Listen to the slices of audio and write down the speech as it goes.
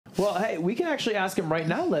Well, hey, we can actually ask him right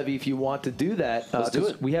now, Levy, if you want to do that. Let's do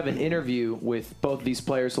it. We have an interview with both of these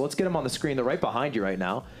players, so let's get them on the screen. They're right behind you right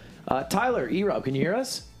now. Tyler, E-Rob, can you hear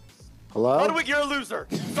us? Hello? Ludwig, you're a loser.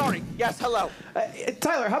 Sorry. Yes, hello.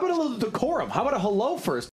 Tyler, how about a little decorum? How about a hello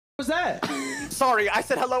first? What was that? Sorry, I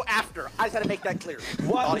said hello after. I just had to make that clear.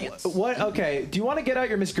 What? Audience. What? Okay. Do you want to get out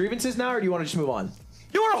your misgrievances now, or do you want to just move on?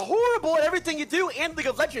 You are horrible at everything you do and League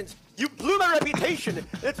of Legends. You blew my reputation.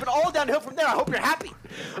 It's been all downhill from there. I hope you're happy.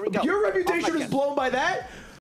 Here we go. Your reputation Off my is chest. blown by that?